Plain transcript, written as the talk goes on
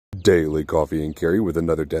Daily coffee and carry with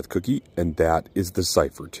another death cookie, and that is the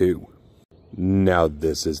Cypher II. Now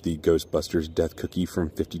this is the Ghostbusters death cookie from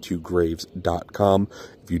 52graves.com.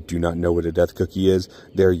 If you do not know what a death cookie is,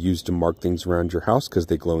 they're used to mark things around your house because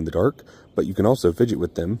they glow in the dark, but you can also fidget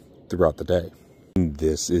with them throughout the day.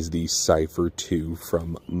 This is the Cypher II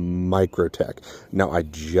from Microtech. Now, I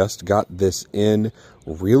just got this in.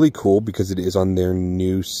 Really cool because it is on their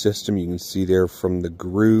new system. You can see there from the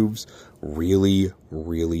grooves. Really,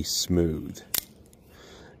 really smooth.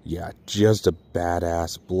 Yeah, just a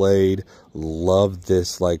badass blade. Love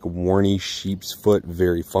this like warny sheep's foot,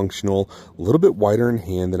 very functional. A little bit wider in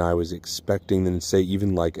hand than I was expecting, than say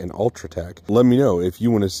even like an Ultratech. Let me know if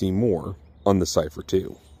you want to see more on the Cypher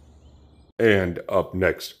II. And up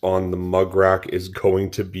next on the mug rack is going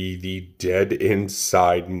to be the Dead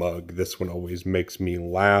Inside mug. This one always makes me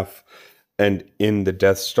laugh. And in the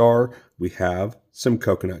Death Star, we have some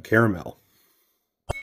coconut caramel.